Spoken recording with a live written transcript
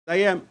I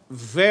am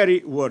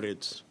very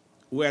worried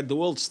where the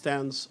world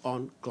stands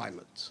on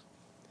climate.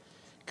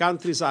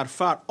 Countries are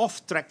far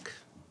off track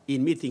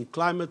in meeting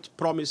climate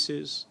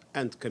promises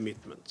and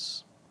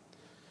commitments.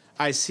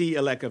 I see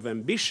a lack of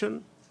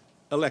ambition,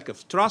 a lack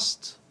of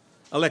trust,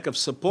 a lack of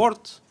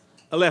support,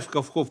 a lack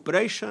of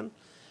cooperation,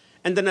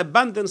 and an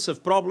abundance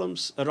of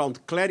problems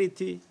around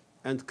clarity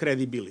and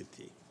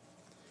credibility.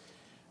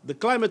 The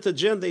climate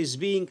agenda is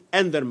being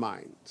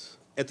undermined.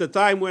 At a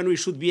time when we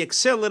should be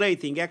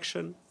accelerating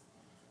action,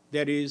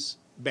 there is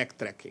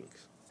backtracking.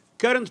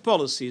 Current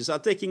policies are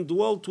taking the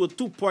world to a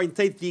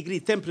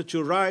 2.8-degree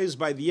temperature rise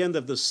by the end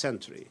of the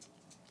century.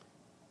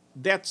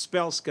 That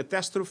spells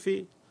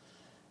catastrophe,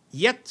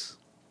 yet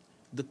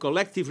the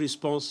collective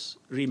response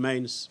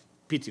remains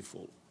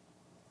pitiful.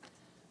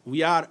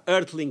 We are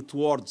hurtling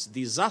towards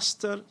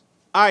disaster,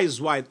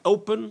 eyes wide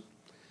open,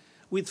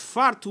 with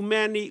far too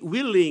many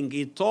willing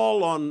it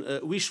all on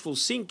wishful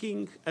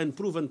thinking,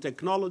 unproven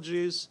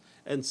technologies,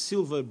 and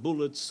silver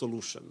bullet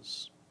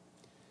solutions.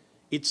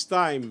 It's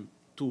time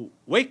to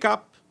wake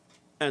up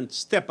and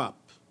step up.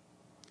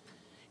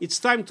 It's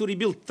time to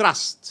rebuild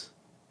trust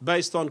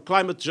based on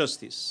climate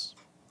justice.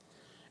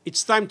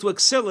 It's time to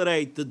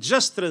accelerate the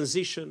just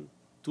transition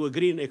to a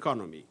green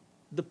economy.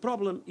 The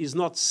problem is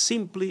not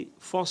simply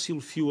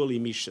fossil fuel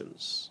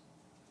emissions.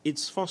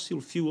 It's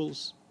fossil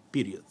fuels,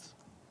 period.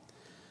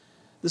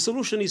 The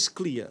solution is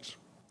clear.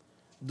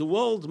 The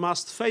world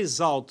must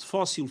phase out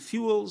fossil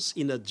fuels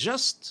in a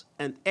just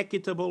and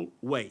equitable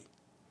way,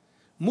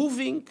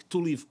 moving to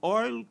leave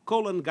oil,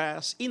 coal and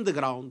gas in the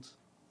ground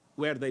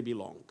where they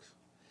belong,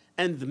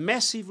 and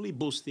massively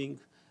boosting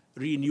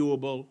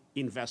renewable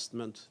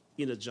investment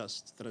in a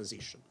just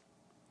transition.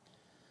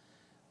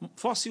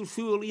 Fossil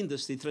fuel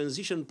industry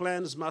transition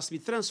plans must be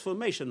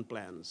transformation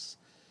plans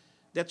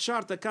that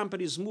chart a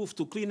company's move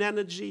to clean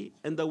energy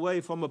and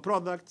away from a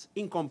product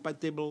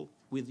incompatible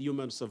with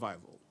human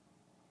survival.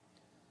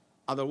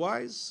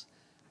 Otherwise,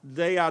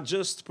 they are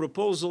just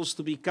proposals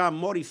to become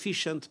more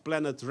efficient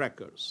planet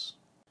wreckers.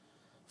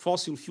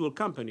 Fossil fuel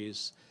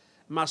companies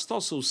must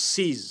also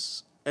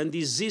cease and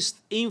desist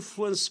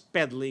influence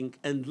peddling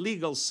and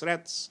legal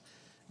threats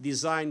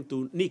designed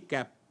to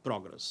kneecap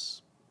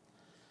progress.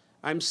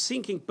 I'm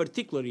thinking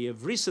particularly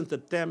of recent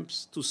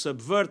attempts to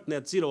subvert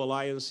net zero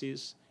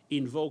alliances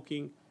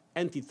invoking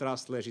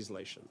antitrust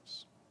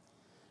legislations.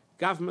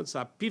 Governments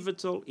are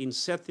pivotal in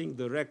setting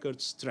the record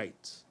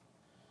straight.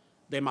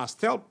 They must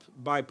help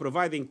by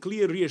providing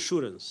clear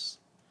reassurance.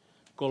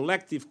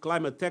 Collective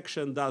climate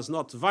action does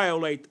not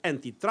violate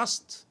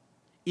antitrust,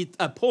 it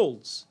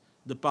upholds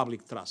the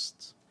public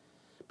trust.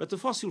 But the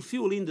fossil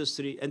fuel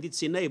industry and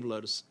its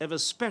enablers have a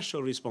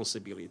special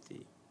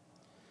responsibility.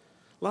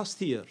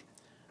 Last year,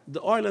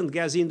 the oil and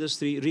gas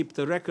industry reaped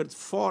a record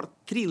 $4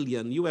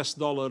 trillion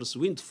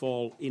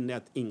windfall in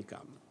net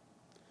income.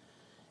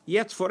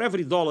 Yet for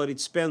every dollar it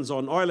spends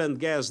on oil and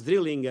gas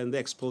drilling and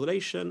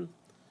exploration,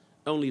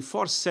 only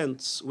 4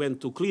 cents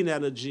went to clean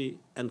energy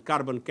and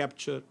carbon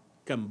capture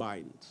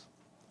combined.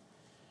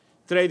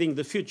 Trading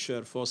the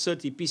future for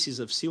 30 pieces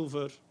of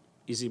silver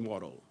is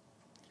immoral.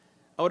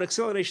 Our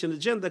acceleration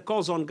agenda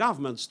calls on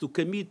governments to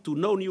commit to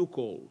no new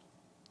coal,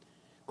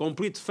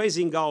 complete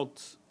phasing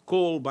out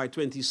coal by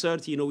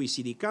 2030 in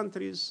OECD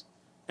countries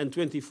and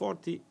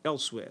 2040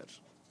 elsewhere,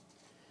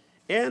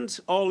 and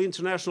all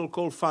international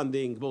coal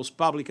funding, both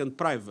public and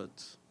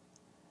private,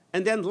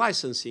 and end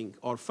licensing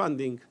or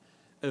funding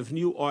of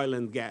new oil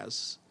and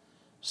gas,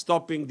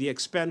 stopping the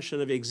expansion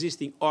of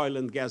existing oil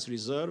and gas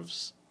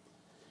reserves,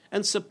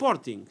 and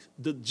supporting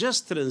the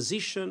just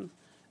transition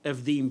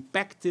of the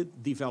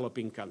impacted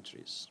developing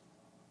countries.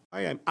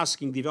 I am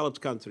asking developed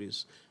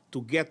countries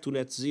to get to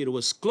net zero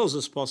as close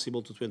as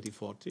possible to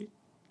 2040,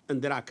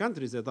 and there are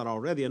countries that are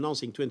already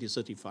announcing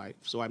 2035,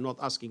 so I'm not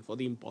asking for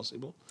the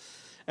impossible,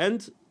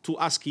 and to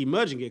ask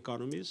emerging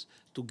economies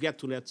to get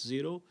to net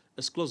zero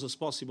as close as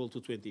possible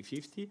to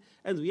 2050.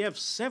 And we have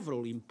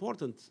several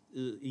important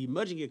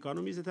emerging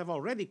economies that have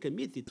already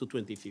committed to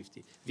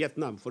 2050.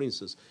 Vietnam, for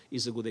instance,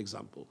 is a good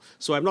example.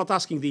 So I'm not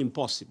asking the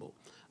impossible.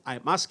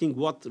 I'm asking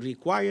what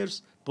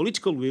requires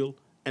political will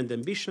and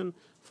ambition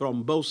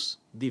from both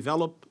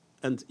developed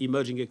and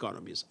emerging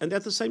economies. And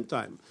at the same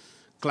time,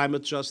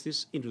 climate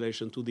justice in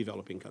relation to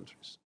developing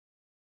countries.